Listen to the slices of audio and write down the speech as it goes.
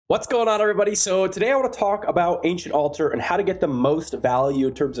What's going on, everybody? So today I want to talk about Ancient Altar and how to get the most value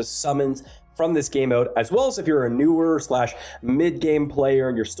in terms of summons from this game mode, as well as if you're a newer slash mid-game player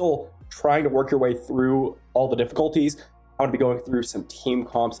and you're still trying to work your way through all the difficulties. I want to be going through some team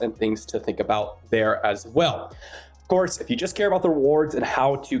comps and things to think about there as well. Of course, if you just care about the rewards and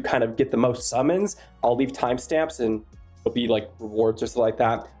how to kind of get the most summons, I'll leave timestamps and it'll be like rewards or something like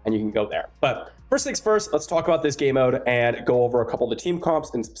that, and you can go there. But first things first, let's talk about this game mode and go over a couple of the team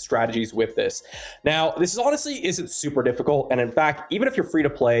comps and strategies with this. Now, this honestly isn't super difficult, and in fact, even if you're free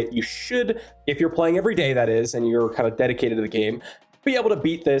to play, you should, if you're playing every day, that is, and you're kind of dedicated to the game, be able to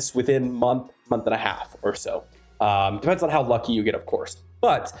beat this within month and a half or so. Depends on how lucky you get, of course.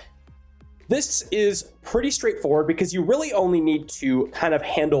 But this is pretty straightforward because you really only need to kind of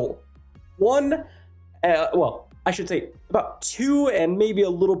handle one, well, I should say about two and maybe a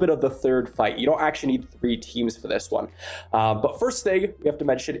little bit of the third fight. You don't actually need three teams for this one. But first thing we have to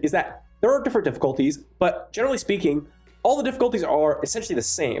mention is that there are different difficulties, but generally speaking, all the difficulties are essentially the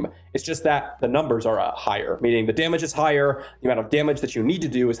same. It's just that the numbers are higher, meaning the damage is higher, the amount of damage that you need to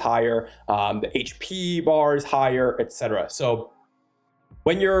do is higher, the HP bar is higher, etc. So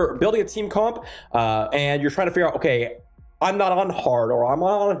when you're building a team comp and you're trying to figure out, okay, I'm not on hard or I'm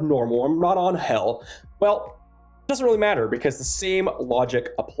not on normal, I'm not on hell, well, doesn't really matter because the same logic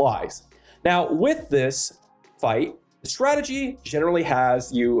applies. Now, with this fight, the strategy generally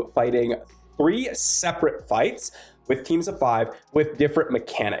has you fighting 3 separate fights with teams of 5 with different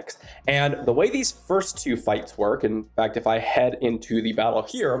mechanics. And the way these first 2 fights work, in fact, if I head into the battle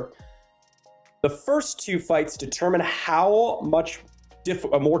here, the first 2 fights determine how much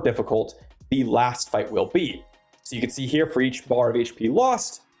more difficult the last fight will be. So you can see here for each bar of HP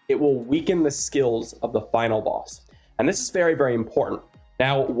lost, it will weaken the skills of the final boss. And this is very, very important.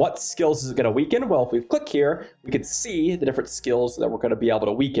 Now, what skills is it going to weaken? Well, if we click here, we can see the different skills that we're going to be able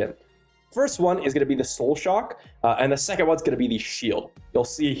to weaken. First one is going to be the Soul Shock, and the second one's going to be the Shield. You'll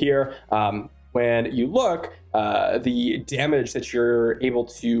see here when you look, the damage that you're able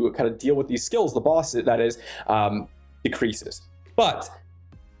to kind of deal with these skills, the boss, that is, decreases. But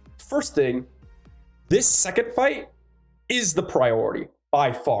first thing, this second fight is the priority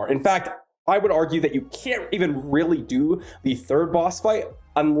by far. In fact, I would argue that you can't even really do the third boss fight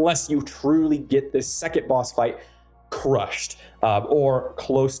unless you truly get this second boss fight crushed or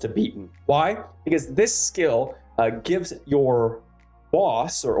close to beaten. Why? Because this skill gives your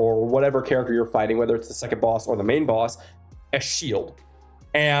boss or whatever character you're fighting, whether it's the second boss or the main boss, a shield.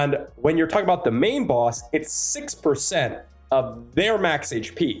 And when you're talking about the main boss, it's 6% of their max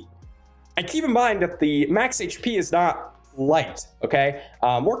HP. And keep in mind that the max HP is not light, okay?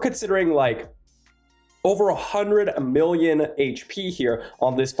 We're considering like over 100 million HP here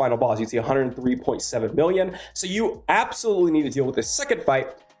on this final boss. You see 103.7 million. So you absolutely need to deal with this second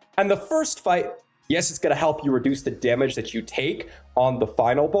fight. And the first fight, yes, it's going to help you reduce the damage that you take on the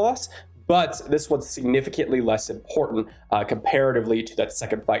final boss, but this one's significantly less important comparatively to that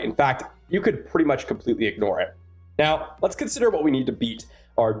second fight. In fact, you could pretty much completely ignore it. Now, let's consider what we need to beat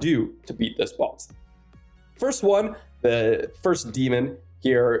or do to beat this boss. First one, the first demon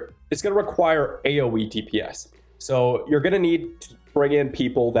here, is going to require AoE DPS. So you're going to need to bring in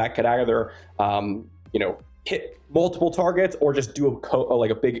people that could either, hit multiple targets or just do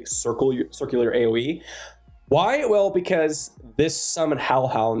a big circular AoE. Why? Well, because this summon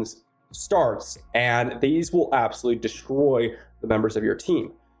Hellhounds starts, and these will absolutely destroy the members of your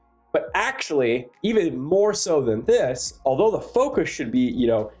team. But actually, even more so than this, although the focus should be,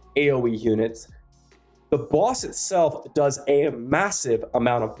 AoE units, the boss itself does a massive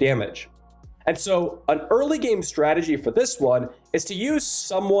amount of damage. And so an early game strategy for this one is to use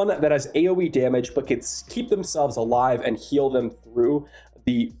someone that has AoE damage but can keep themselves alive and heal them through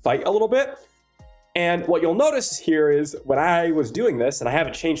the fight a little bit. And what you'll notice here is when I was doing this, and I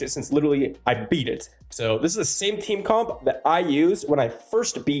haven't changed it since literally I beat it. So this is the same team comp that I used when I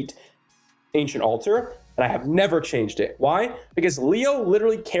first beat Ancient Altar, and I have never changed it. Why? Because Leo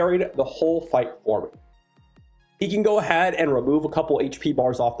literally carried the whole fight for me. He can go ahead and remove a couple HP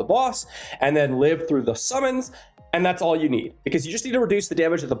bars off the boss and then live through the summons, and that's all you need, because you just need to reduce the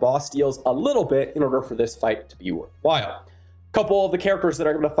damage that the boss deals a little bit in order for this fight to be worthwhile. A couple of the characters that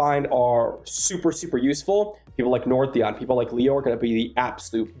I'm going to find are super, super useful. People like Northeon, people like Leo are going to be the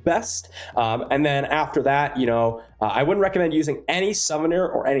absolute best. And then after that, I wouldn't recommend using any summoner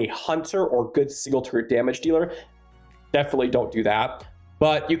or any hunter or good single target damage dealer. Definitely don't do that.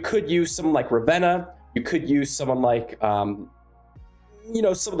 But you could use someone like Ravenna. You could use someone like, some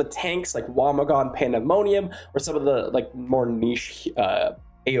of the tanks like Wamagon, Pandemonium, or some of the more niche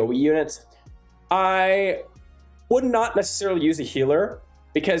AoE units. I would not necessarily use a healer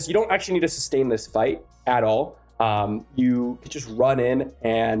because you don't actually need to sustain this fight at all. You can just run in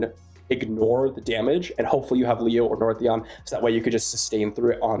and ignore the damage, and hopefully you have Leo or Northeon, so that way you could just sustain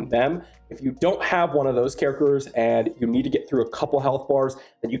through it on them. If you don't have one of those characters and you need to get through a couple health bars,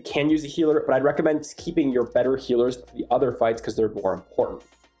 then you can use a healer, but I'd recommend keeping your better healers for the other fights because they're more important.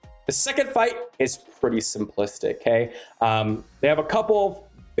 The second fight is pretty simplistic, okay? They have a couple of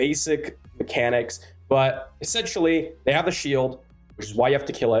basic mechanics, but essentially they have the shield, which is why you have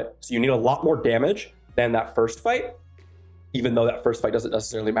to kill it. So you need a lot more damage than that first fight, even though that first fight doesn't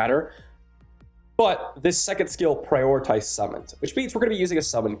necessarily matter. But this second skill prioritizes summons, which means we're going to be using a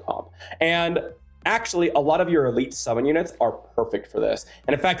summon comp. And actually, a lot of your elite summon units are perfect for this.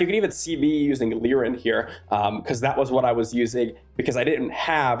 And in fact, you can even see me using Liren here, because that was what I was using, because I didn't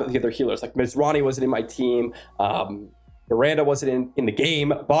have the other healers. Like Mizrani wasn't in my team, Miranda wasn't in the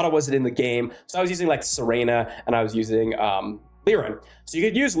game, Bada wasn't in the game. So I was using like Serena, and I was using Liren. So you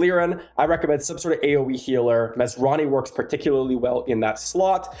could use Liren. I recommend some sort of AoE healer. Mizrani works particularly well in that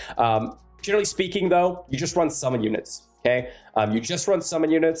slot. Generally speaking, though, you just run summon units. Okay, you just run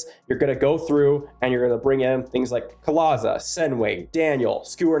summon units. You're going to go through and you're going to bring in things like Kalaza, Senway, Daniel,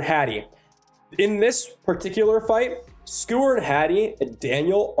 Skewer, and Hattie. In this particular fight, Skewer and Hattie and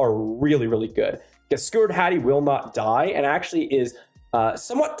Daniel are really, really good, because Skewer and Hattie will not die and actually is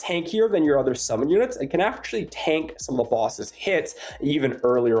somewhat tankier than your other summon units and can actually tank some of the boss's hits even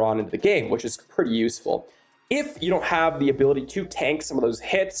earlier on into the game, which is pretty useful. If you don't have the ability to tank some of those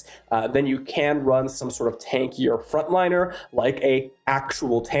hits, then you can run some sort of tankier frontliner, like a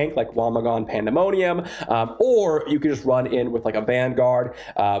actual tank, like Wamagon Pandemonium, or you can just run in with like a Vanguard,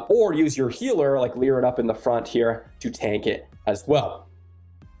 or use your healer, like Liren up in the front here, to tank it as well.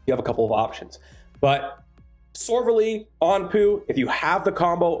 You have a couple of options. But Sorvely, Anpu, if you have the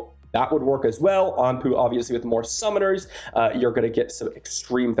combo, that would work as well. Anpu, obviously, with more summoners, you're going to get some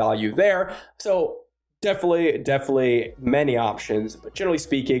extreme value there. So definitely many options, but generally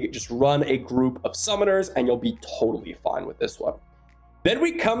speaking, just run a group of summoners and you'll be totally fine with this one. Then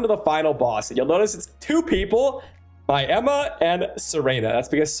we come to the final boss, and you'll notice it's two people, my Emma and Serena. That's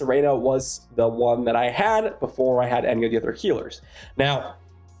because Serena was the one that I had before I had any of the other healers. Now,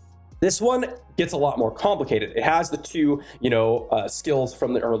 this one gets a lot more complicated. It has the two, skills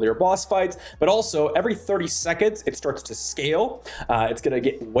from the earlier boss fights, but also every 30 seconds, it starts to scale. It's going to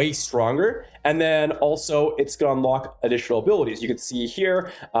get way stronger. And then also it's going to unlock additional abilities. You can see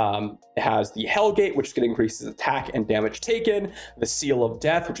here, it has the Hellgate, which is going to increase his attack and damage taken. The Seal of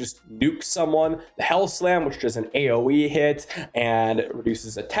Death, which just nukes someone. The Hell Slam, which does an AoE hit and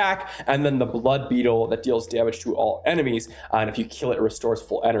reduces attack. And then the Blood Beetle that deals damage to all enemies. And if you kill it, it restores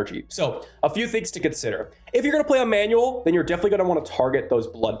full energy. So a few things to consider. If you're going to play on manual, then you're definitely going to want to target those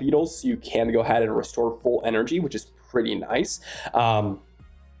Blood Beetles, so you can go ahead and restore full energy, which is pretty nice.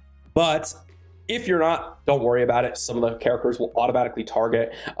 But if you're not, don't worry about it. Some of the characters will automatically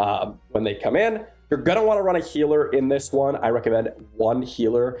target when they come in. You're going to want to run a healer in this one. I recommend one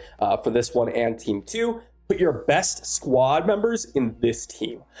healer for this one and team 2. Put your best squad members in this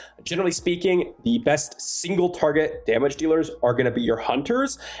team. Generally speaking, the best single target damage dealers are going to be your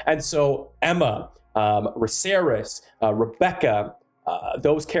hunters. And so Emma, Raceris, Rebecca,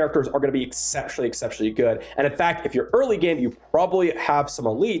 those characters are going to be exceptionally good. And in fact, if you're early game, you probably have some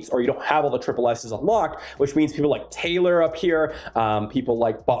elites, or you don't have all the triple S's unlocked, which means people like Taylor up here, people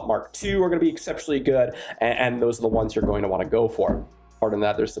like Bot Mark II are going to be exceptionally good. And those are the ones you're going to want to go for. Pardon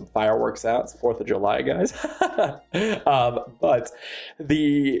that, there's some fireworks out. It's 4th of July, guys. But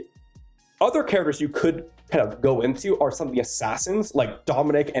the other characters you could kind of go into are some of the assassins, like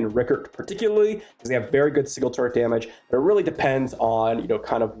Dominic and Rickert particularly, because they have very good single target damage. But it really depends on,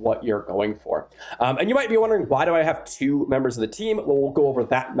 kind of what you're going for. And you might be wondering, why do I have 2 members of the team? Well, we'll go over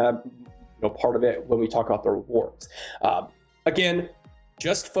that part of it when we talk about the rewards. Again,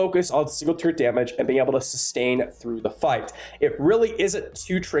 just focus on single tier damage and being able to sustain through the fight. It really isn't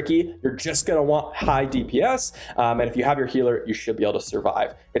too tricky. You're just going to want high DPS. And if you have your healer, you should be able to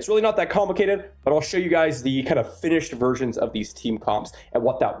survive. It's really not that complicated, but I'll show you guys the kind of finished versions of these team comps and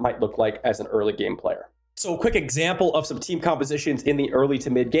what that might look like as an early game player. So a quick example of some team compositions in the early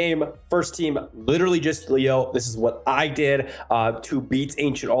to mid game. First team, literally just Leo. This is what I did to beat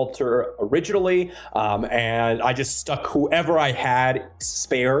Ancient Altar originally. And I just stuck whoever I had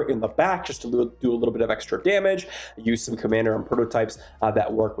spare in the back just to do a little bit of extra damage. Use some commander and prototypes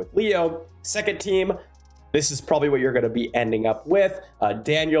that work with Leo. Second team, this is probably what you're going to be ending up with.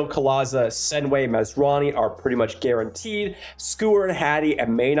 Daniel, Kalaza, Senway, Mizrani are pretty much guaranteed. Skewer and Hattie, it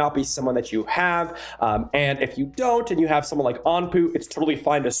may not be someone that you have. And if you don't, and you have someone like Anpu, it's totally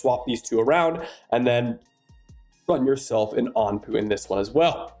fine to swap these 2 around. And then run yourself an Anpu in this one as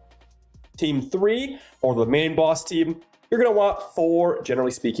well. Team 3, or the main boss team, you're going to want 4,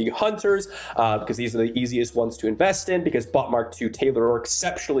 generally speaking, hunters, because these are the easiest ones to invest in, because Bot Mark II Tailor are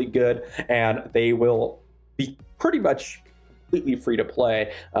exceptionally good, and they will be pretty much completely free to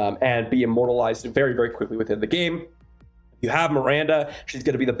play and be immortalized very, very quickly within the game. You have Miranda, she's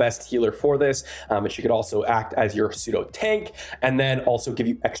going to be the best healer for this, and she could also act as your pseudo tank, and then also give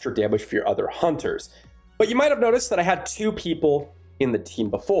you extra damage for your other hunters. But you might have noticed that I had 2 people in the team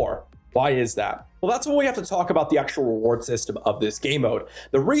before. Why is that? Well, that's when we have to talk about the actual reward system of this game mode.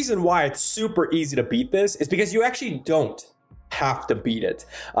 The reason why it's super easy to beat this is because you actually don't have to beat it.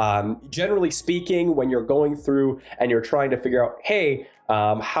 Generally speaking, when you're going through and you're trying to figure out, hey,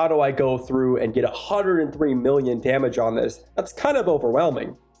 how do I go through and get 103 million damage on this? That's kind of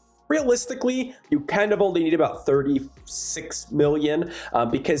overwhelming. Realistically, you kind of only need about 36 million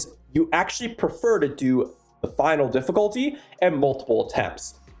because you actually prefer to do the final difficulty and multiple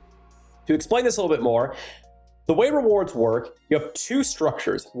attempts. To explain this a little bit more, the way rewards work, you have 2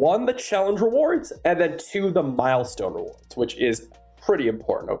 structures. 1, the challenge rewards, and then 2, the milestone rewards, which is pretty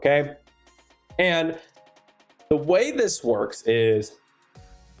important, okay? And the way this works is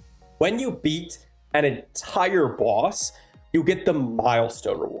when you beat an entire boss, you get the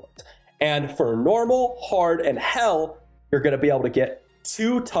milestone rewards. And for normal, hard, and hell, you're going to be able to get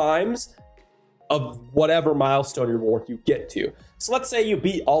 2 times of whatever milestone reward you get to. So let's say you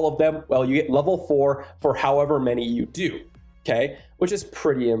beat all of them, well, you get level 4 for however many you do, okay? Which is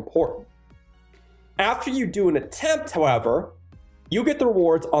pretty important. After you do an attempt, however, you get the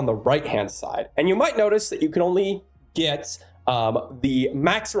rewards on the right-hand side. And you might notice that you can only get the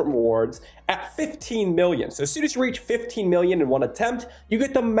maximum rewards at 15 million. So as soon as you reach 15 million in one attempt, you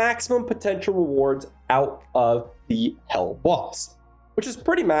get the maximum potential rewards out of the hell boss, which is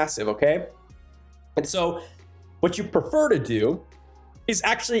pretty massive, okay? And so what you prefer to do is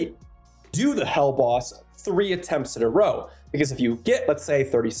actually do the hell boss 3 attempts in a row. Because if you get, let's say,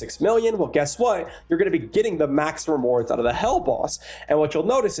 36 million, well, guess what? You're going to be getting the maximum rewards out of the hell boss. And what you'll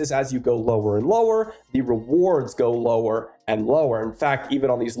notice is as you go lower and lower, the rewards go lower and lower. In fact, even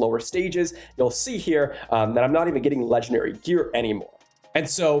on these lower stages, you'll see here that I'm not even getting legendary gear anymore. And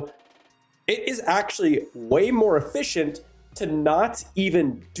so it is actually way more efficient to not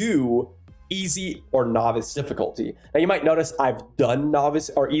even do easy or novice difficulty. Now you might notice I've done novice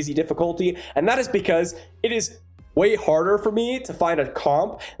or easy difficulty, and that is because it is way harder for me to find a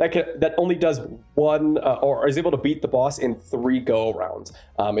comp that only does 1 or is able to beat the boss in 3 go rounds.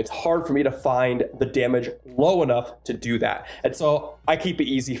 It's hard for me to find the damage low enough to do that, and so I keep it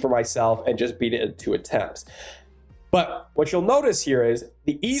easy for myself and just beat it in 2 attempts. But what you'll notice here is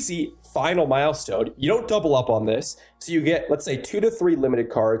the easy final milestone, you don't double up on this. So you get, let's say, 2 to 3 limited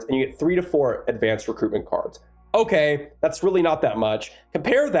cards, and you get 3 to 4 advanced recruitment cards. Okay, that's really not that much.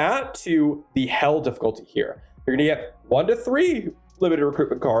 Compare that to the hell difficulty here. You're gonna get 1 to 3 limited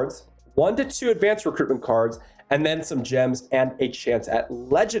recruitment cards, 1 to 2 advanced recruitment cards, and then some gems and a chance at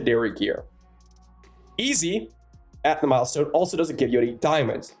legendary gear. Easy at the milestone also doesn't give you any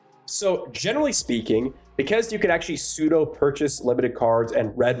diamonds. So generally speaking, because you can actually pseudo purchase limited cards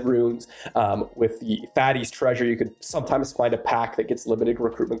and red runes with the Fatty's treasure, you could sometimes find a pack that gets limited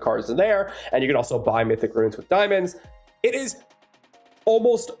recruitment cards in there, and you can also buy mythic runes with diamonds. It is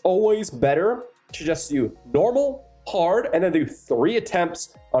almost always better to just do normal, hard, and then do 3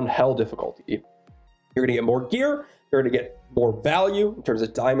 attempts on hell difficulty. You're gonna get more gear, you're gonna get more value in terms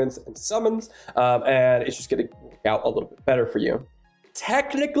of diamonds and summons, and it's just gonna work out a little bit better for you.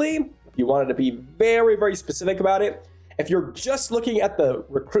 Technically, if you wanted to be very, very specific about it, if you're just looking at the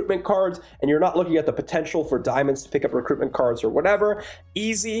recruitment cards and you're not looking at the potential for diamonds to pick up recruitment cards or whatever,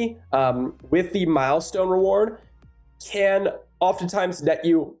 easy with the milestone reward can oftentimes net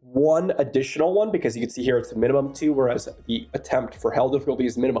you 1 additional one, because you can see here it's minimum 2, whereas the attempt for hell difficulty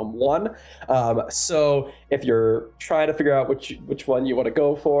is minimum 1. So if you're trying to figure out which one you want to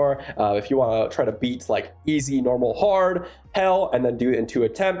go for, if you want to try to beat like easy, normal, hard, hell, and then do it in 2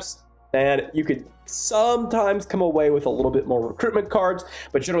 attempts, then you could sometimes come away with a little bit more recruitment cards.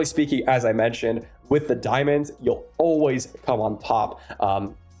 But generally speaking, as I mentioned, with the diamonds, you'll always come on top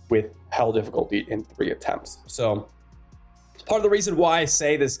with hell difficulty in 3 attempts. So part of the reason why I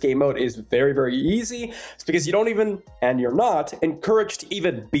say this game mode is very, very easy is because you don't even, and you're not, encouraged to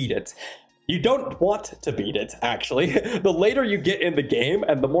even beat it. You don't want to beat it, actually. The later you get in the game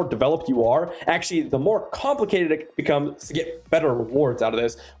and the more developed you are, actually, the more complicated it becomes to get better rewards out of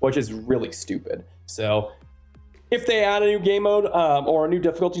this, which is really stupid. So if they add a new game mode or a new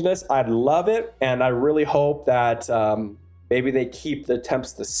difficulty to this, I'd love it. And I really hope that maybe they keep the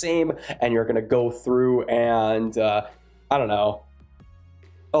attempts the same, and you're going to go through and, I don't know,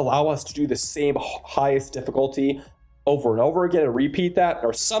 allow us to do the same highest difficulty over and over again and repeat that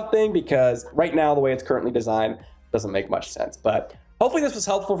or something, because right now, the way it's currently designed doesn't make much sense. But hopefully this was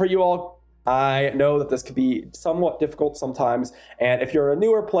helpful for you all. I know that this could be somewhat difficult sometimes, and if you're a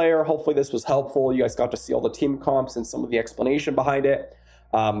newer player, hopefully this was helpful. You guys got to see all the team comps and some of the explanation behind it.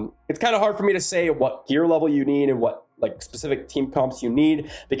 It's kind of hard for me to say what gear level you need and what like specific team comps you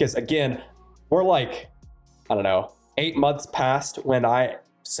need, because again, we're like, I don't know, 7 months past when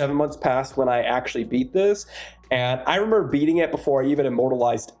I actually beat this, and I remember beating it before I even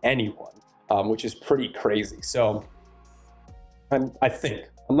immortalized anyone, which is pretty crazy. So I think,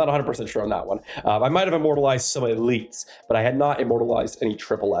 I'm not 100% sure on that one. I might have immortalized some elites, but I had not immortalized any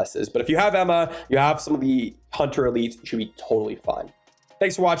triple S's. But if you have Emma, you have some of the Hunter elites, you should be totally fine.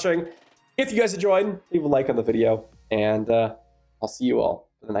 Thanks for watching. If you guys enjoyed, leave a like on the video, and I'll see you all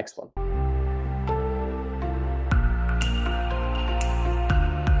for the next one.